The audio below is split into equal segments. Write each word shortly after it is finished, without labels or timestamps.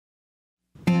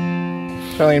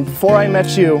Charlene, before I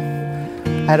met you,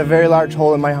 I had a very large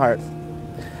hole in my heart,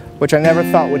 which I never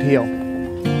thought would heal.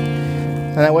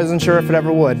 And I wasn't sure if it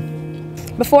ever would.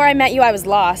 Before I met you, I was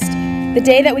lost. The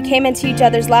day that we came into each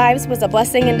other's lives was a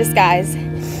blessing in disguise.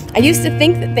 I used to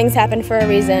think that things happen for a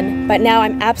reason, but now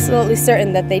I'm absolutely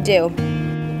certain that they do.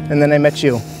 And then I met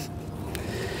you.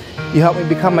 You helped me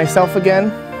become myself again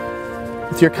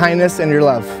with your kindness and your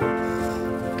love.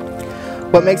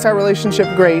 What makes our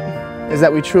relationship great is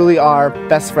that we truly are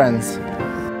best friends.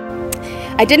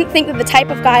 I didn't think that the type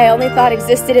of guy I only thought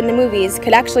existed in the movies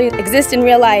could actually exist in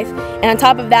real life, and on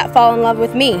top of that, fall in love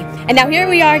with me. And now here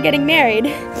we are getting married.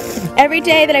 Every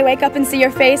day that I wake up and see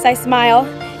your face, I smile.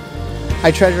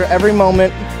 I treasure every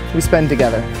moment we spend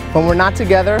together. When we're not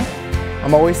together,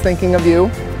 I'm always thinking of you,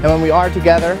 and when we are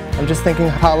together, I'm just thinking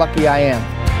how lucky I am.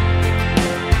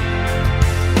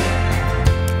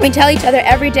 We tell each other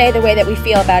every day the way that we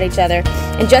feel about each other,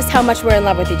 and just how much we're in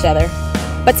love with each other.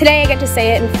 But today I get to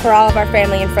say it for all of our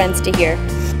family and friends to hear.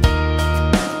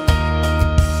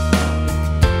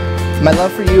 My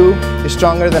love for you is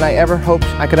stronger than I ever hoped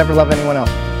I could ever love anyone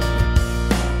else.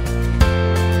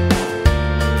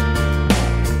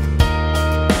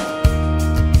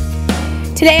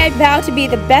 Today I vow to be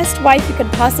the best wife you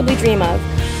could possibly dream of.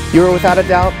 You are without a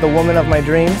doubt the woman of my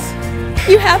dreams.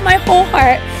 You have my whole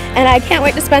heart, and I can't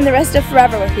wait to spend the rest of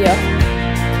forever with you.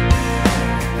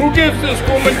 Who gives this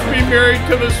woman to be married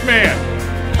to this man?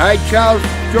 I, Charles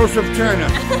Joseph Turner.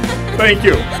 Thank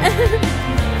you.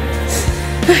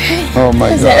 Oh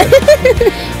my God.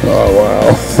 Oh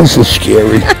wow. This is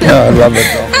scary. Oh, I love it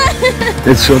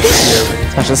though. It's so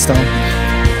scary. Touch the stone.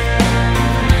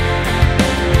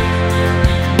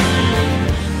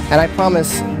 And I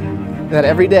promise that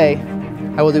every day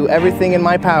I will do everything in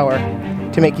my power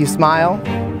to make you smile,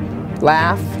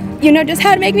 laugh, You know just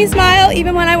how to make me smile,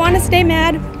 even when I want to stay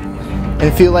mad.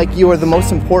 and feel like you are the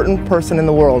most important person in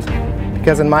the world,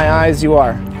 because in my eyes you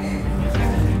are.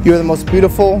 You are the most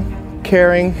beautiful,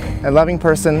 caring, and loving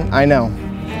person I know.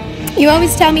 You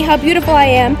always tell me how beautiful I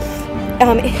am,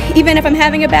 even if I'm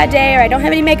having a bad day or I don't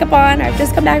have any makeup on or I've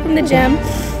just come back from the gym.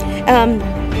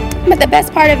 But the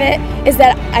best part of it is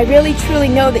that I really truly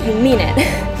know that you mean it.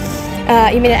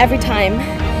 You mean it every time.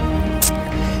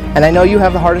 And I know you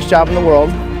have the hardest job in the world,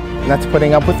 and that's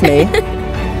putting up with me.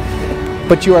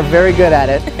 But you are very good at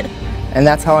it, and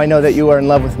that's how I know that you are in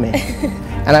love with me.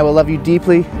 And I will love you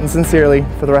deeply and sincerely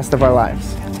for the rest of our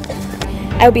lives.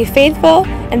 I will be faithful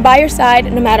and by your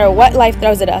side no matter what life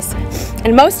throws at us.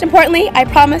 And most importantly, I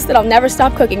promise that I'll never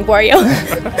stop cooking for you.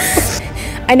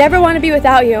 I never want to be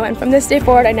without you, and from this day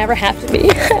forward, I never have to be.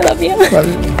 I love you. Love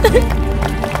you.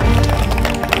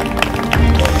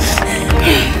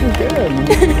 Good.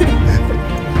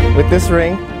 With this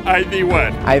ring, I thee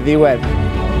wed. I thee wed.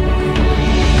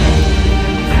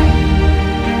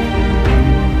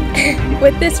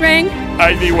 With this ring,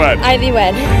 I thee wed. I thee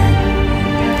wed.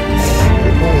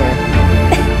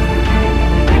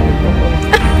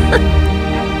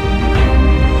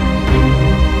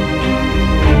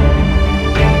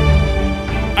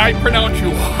 I pronounce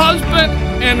you husband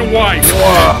and wife.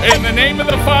 In the name of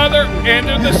the Father, and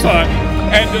of the Son,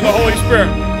 and of the Holy Spirit.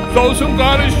 Those whom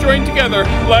God has joined together,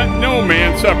 let no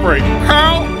man separate.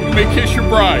 Carl, you may kiss your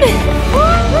bride.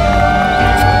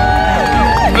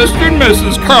 Mr. and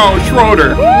Mrs. Carl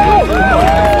Schroeder.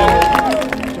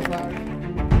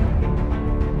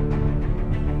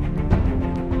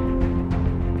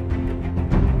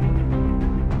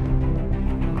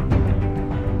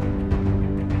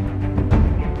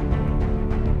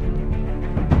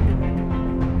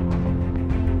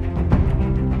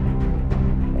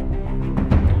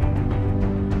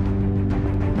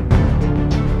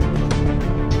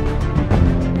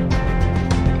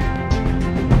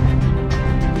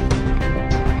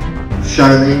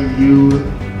 Charlene, you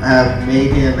have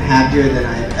made him happier than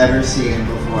I have ever seen him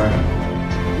before.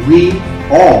 We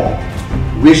all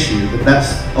wish you the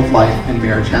best of life and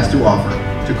marriage has to offer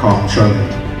to Carl and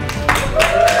Charlene.